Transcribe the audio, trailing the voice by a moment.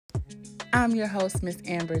I'm your host, Miss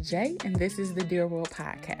Amber J, and this is the Dear World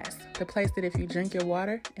Podcast, the place that if you drink your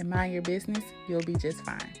water and mind your business, you'll be just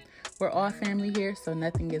fine. We're all family here, so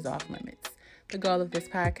nothing is off limits. The goal of this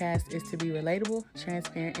podcast is to be relatable,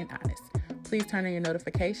 transparent, and honest. Please turn on your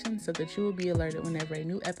notifications so that you will be alerted whenever a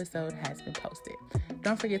new episode has been posted.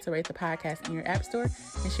 Don't forget to rate the podcast in your app store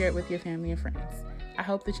and share it with your family and friends. I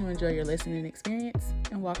hope that you enjoy your listening experience,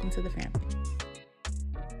 and welcome to the family.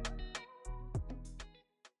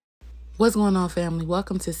 What's going on, family?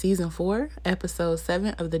 Welcome to Season 4, Episode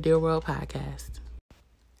 7 of the Dear World Podcast.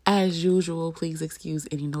 As usual, please excuse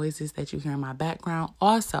any noises that you hear in my background.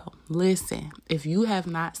 Also, listen, if you have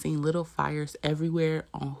not seen Little Fires Everywhere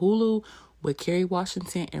on Hulu with Kerry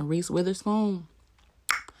Washington and Reese Witherspoon,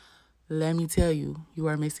 let me tell you, you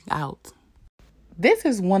are missing out. This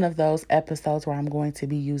is one of those episodes where I'm going to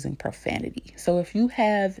be using profanity. So if you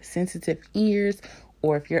have sensitive ears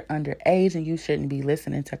or if you're underage and you shouldn't be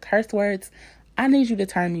listening to curse words, I need you to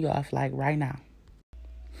turn me off like right now.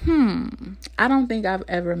 I don't think I've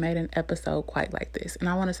ever made an episode quite like this. And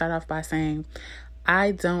I want to start off by saying,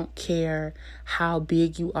 I don't care how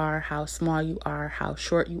big you are, how small you are, how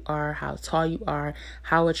short you are, how tall you are,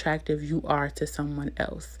 how attractive you are to someone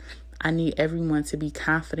else. I need everyone to be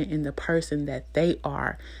confident in the person that they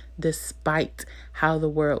are, despite how the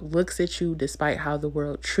world looks at you, despite how the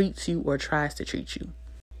world treats you or tries to treat you.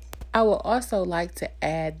 I would also like to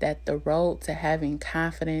add that the road to having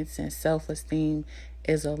confidence and self-esteem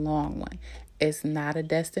is a long one. It's not a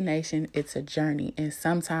destination, it's a journey. And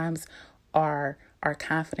sometimes our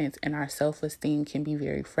confidence and our self-esteem can be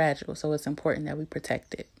very fragile. So it's important that we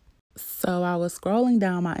protect it. So I was scrolling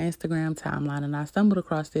down my Instagram timeline and I stumbled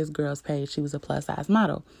across this girl's page. She was a plus size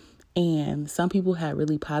model. And some people had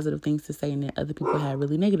really positive things to say and then other people had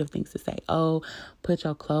really negative things to say. Oh, put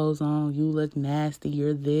your clothes on. You look nasty.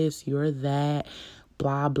 You're this, you're that,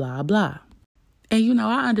 blah, blah, blah. And, you know,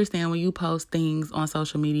 I understand when you post things on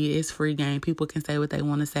social media, it's free game. People can say what they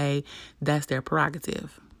want to say. That's their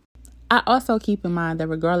prerogative. I also keep in mind that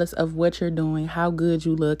regardless of what you're doing, how good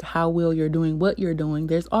you look, how well you're doing what you're doing,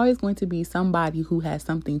 there's always going to be somebody who has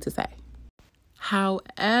something to say.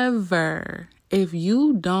 However, if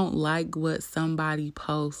you don't like what somebody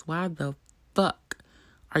posts, why the fuck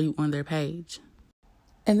are you on their page?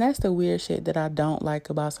 And that's the weird shit that I don't like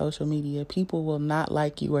about social media. People will not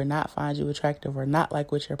like you or not find you attractive or not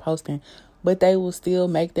like what you're posting, but they will still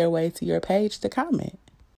make their way to your page to comment.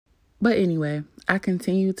 But anyway, I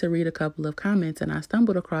continued to read a couple of comments and I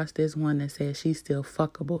stumbled across this one that says she's still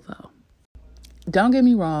fuckable though. Don't get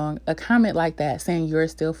me wrong, a comment like that saying you're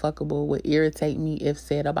still fuckable would irritate me if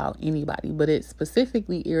said about anybody, but it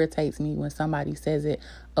specifically irritates me when somebody says it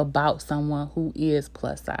about someone who is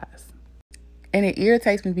plus size. And it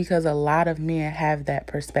irritates me because a lot of men have that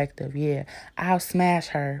perspective. Yeah, I'll smash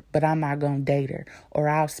her, but I'm not going to date her. Or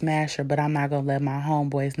I'll smash her, but I'm not going to let my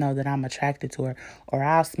homeboys know that I'm attracted to her. Or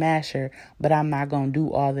I'll smash her, but I'm not going to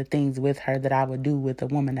do all the things with her that I would do with a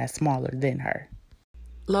woman that's smaller than her.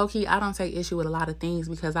 Low-key, I don't take issue with a lot of things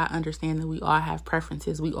because I understand that we all have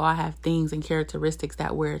preferences. We all have things and characteristics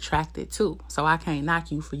that we're attracted to. So I can't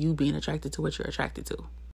knock you for you being attracted to what you're attracted to.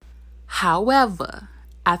 However,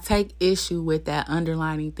 I take issue with that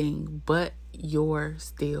underlining thing, but you're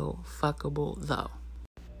still fuckable though.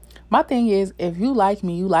 My thing is, if you like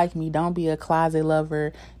me, you like me. Don't be a closet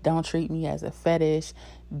lover. Don't treat me as a fetish.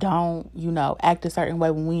 Don't, act a certain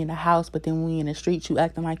way when we in the house, but then when we in the street, you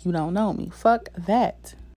acting like you don't know me. Fuck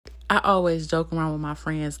that. I always joke around with my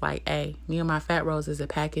friends like, hey, me and my fat rolls is a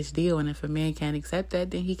package deal. And if a man can't accept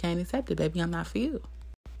that, then he can't accept it, baby. I'm not for you.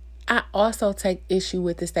 I also take issue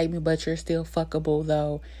with the statement, but you're still fuckable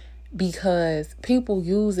though, because people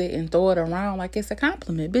use it and throw it around like it's a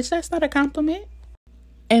compliment. Bitch, that's not a compliment.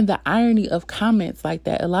 And the irony of comments like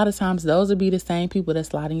that, a lot of times those will be the same people that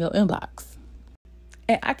slide in your inbox.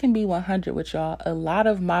 And I can be 100 with y'all. A lot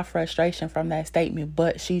of my frustration from that statement,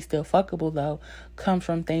 but she's still fuckable though, comes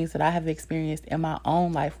from things that I have experienced in my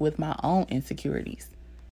own life with my own insecurities.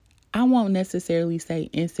 I won't necessarily say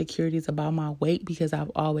insecurities about my weight because I've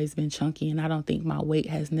always been chunky and I don't think my weight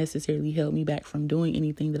has necessarily held me back from doing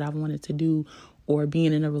anything that I've wanted to do or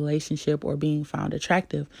being in a relationship or being found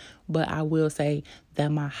attractive. But I will say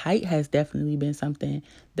that my height has definitely been something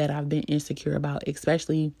that I've been insecure about,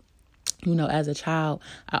 especially as a child.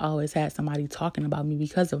 I always had somebody talking about me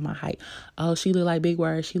because of my height. Oh, she look like Big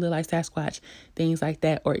Word. She look like Sasquatch. Things like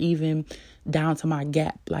that. Or even down to my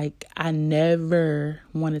gap. Like, I never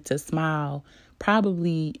wanted to smile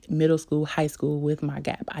probably middle school, high school with my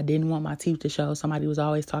gap. I didn't want my teeth to show. Somebody was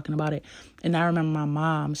always talking about it. And I remember my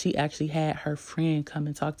mom, she actually had her friend come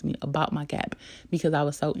and talk to me about my gap because I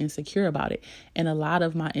was so insecure about it. And a lot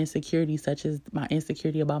of my insecurities, such as my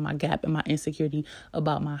insecurity about my gap and my insecurity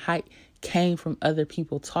about my height, came from other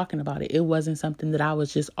people talking about it. It wasn't something that I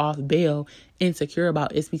was just off bail insecure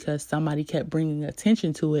about. It's because somebody kept bringing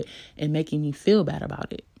attention to it and making me feel bad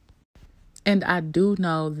about it. And I do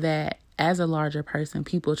know that as a larger person,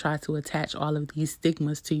 people try to attach all of these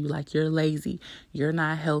stigmas to you, like you're lazy, you're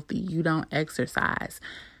not healthy, you don't exercise.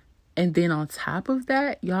 And then on top of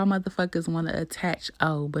that, y'all motherfuckers want to attach,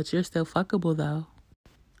 oh, but you're still fuckable though.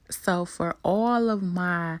 So for all of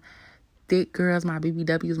my thick girls, my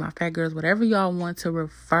BBWs, my fat girls, whatever y'all want to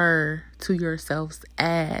refer to yourselves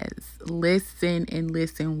as, listen and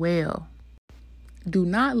listen well. Do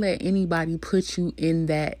not let anybody put you in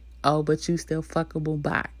that, oh, but you still fuckable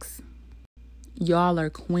box. Y'all are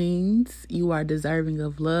queens. You are deserving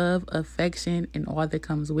of love, affection, and all that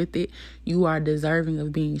comes with it. You are deserving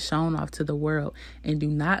of being shown off to the world. And do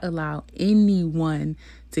not allow anyone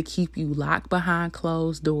to keep you locked behind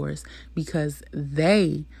closed doors because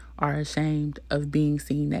they are ashamed of being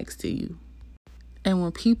seen next to you. And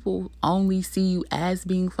when people only see you as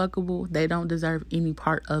being fuckable, they don't deserve any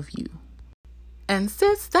part of you. And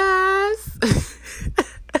sisters,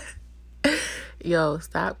 yo,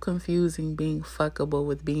 stop confusing being fuckable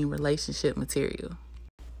with being relationship material.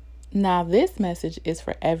 Now, this message is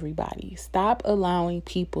for everybody. Stop allowing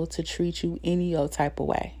people to treat you any old type of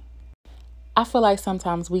way. I feel like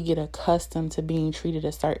sometimes we get accustomed to being treated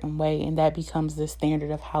a certain way, and that becomes the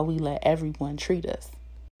standard of how we let everyone treat us,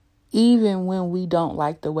 even when we don't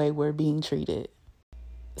like the way we're being treated.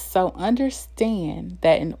 So understand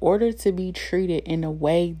that in order to be treated in a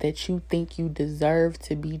way that you think you deserve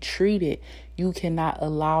to be treated, you cannot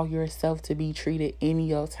allow yourself to be treated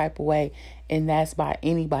any old type of way. And that's by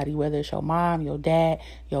anybody, whether it's your mom, your dad,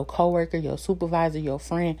 your coworker, your supervisor, your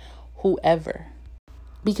friend, whoever.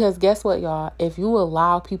 Because guess what, y'all? If you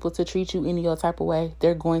allow people to treat you any old type of way,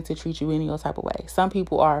 they're going to treat you any old type of way. Some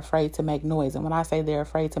people are afraid to make noise. And when I say they're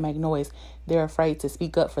afraid to make noise, they're afraid to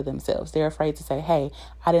speak up for themselves. They're afraid to say, hey,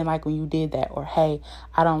 I didn't like when you did that. Or, hey,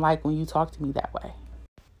 I don't like when you talk to me that way.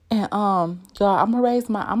 And y'all, I'm gonna raise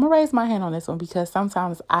my hand on this one because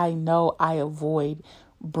sometimes I know I avoid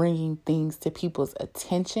bringing things to people's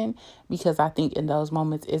attention because I think in those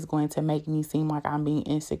moments it's going to make me seem like I'm being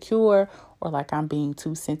insecure or like I'm being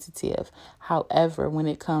too sensitive. However, when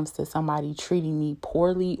it comes to somebody treating me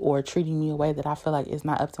poorly or treating me a way that I feel like is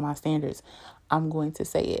not up to my standards, I'm going to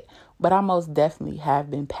say it. But I most definitely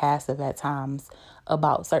have been passive at times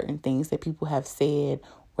about certain things that people have said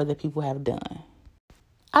or that people have done.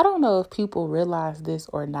 I don't know if people realize this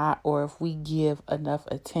or not, or if we give enough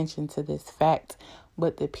attention to this fact,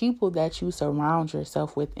 but the people that you surround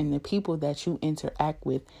yourself with and the people that you interact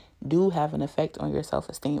with do have an effect on your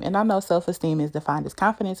self-esteem. And I know self-esteem is defined as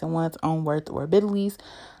confidence in one's own worth or abilities.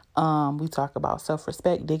 We talk about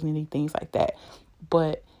self-respect, dignity, things like that.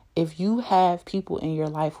 But if you have people in your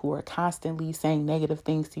life who are constantly saying negative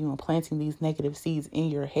things to you and planting these negative seeds in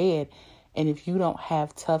your head, and if you don't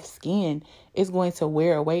have tough skin, it's going to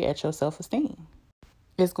wear away at your self-esteem.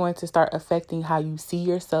 It's going to start affecting how you see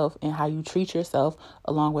yourself and how you treat yourself,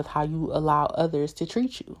 along with how you allow others to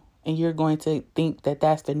treat you. And you're going to think that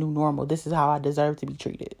that's the new normal. This is how I deserve to be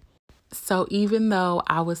treated. So even though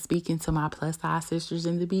I was speaking to my plus size sisters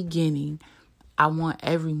in the beginning, I want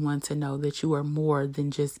everyone to know that you are more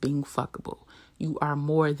than just being fuckable. You are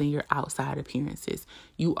more than your outside appearances.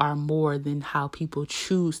 You are more than how people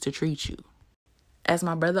choose to treat you. As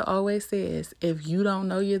my brother always says, if you don't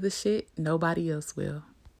know you're the shit, nobody else will.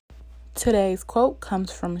 Today's quote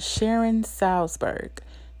comes from Sharon Salzberg.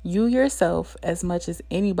 You yourself, as much as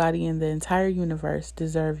anybody in the entire universe,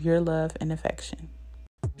 deserve your love and affection.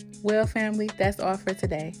 Well, family, that's all for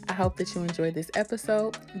today. I hope that you enjoyed this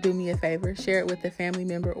episode. Do me a favor, share it with a family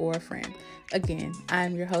member or a friend. Again,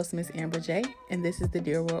 I'm your host, Miss Amber J, and this is the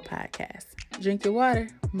Dear World Podcast. Drink your water,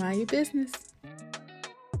 mind your business.